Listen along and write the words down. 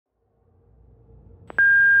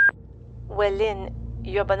Well, Lynn,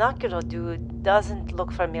 your binocular dude doesn't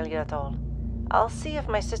look familiar at all. I'll see if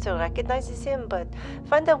my sister recognizes him, but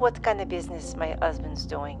find out what kind of business my husband's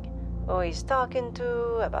doing. Who he's talking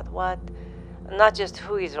to, about what. Not just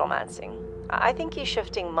who he's romancing. I think he's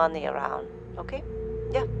shifting money around, okay?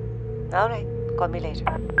 Yeah. All right. Call me later.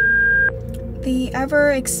 The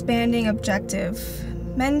ever-expanding objective.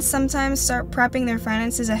 Men sometimes start prepping their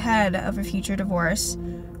finances ahead of a future divorce.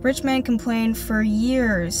 Rich men complain for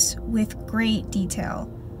years with great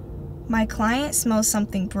detail. My client smells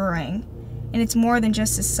something brewing, and it's more than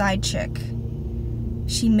just a side chick.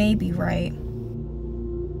 She may be right.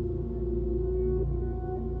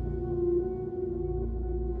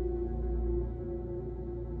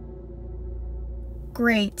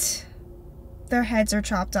 Great. Their heads are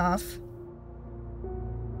chopped off.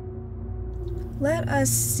 Let us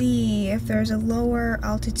see if there's a lower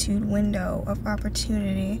altitude window of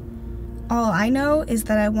opportunity. All I know is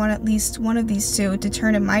that I want at least one of these two to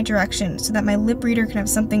turn in my direction so that my lip reader can have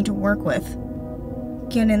something to work with.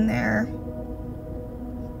 Get in there.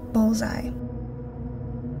 Bullseye.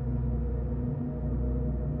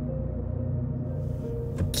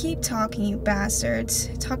 Keep talking, you bastards.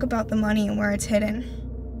 Talk about the money and where it's hidden.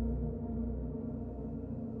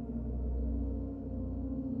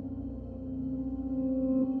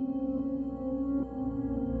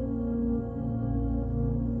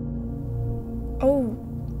 Oh,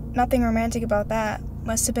 nothing romantic about that.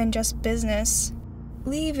 Must have been just business.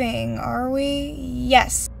 Leaving, are we?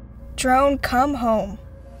 Yes. Drone, come home.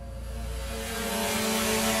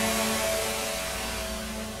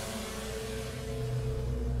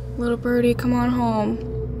 Little birdie, come on home.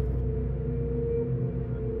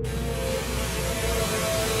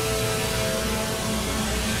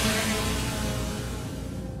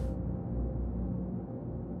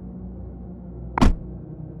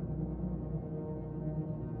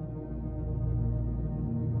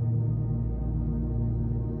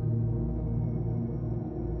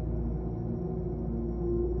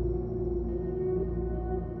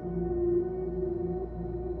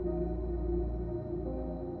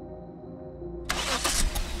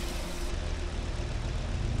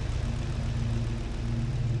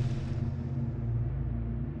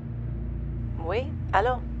 Oui,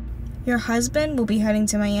 hello. Your husband will be heading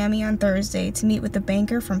to Miami on Thursday to meet with the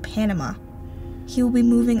banker from Panama. He will be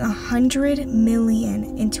moving $100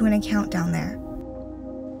 million into an account down there.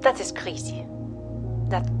 That is crazy.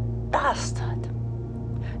 That bastard.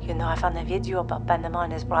 You know, I found a video about Panama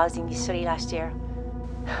in his browsing history last year.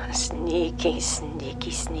 Sneaky,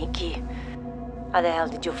 sneaky, sneaky. How the hell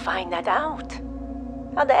did you find that out?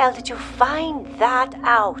 How the hell did you find that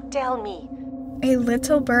out? Tell me. A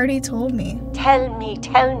little birdie told me. Tell me,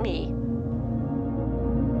 tell me.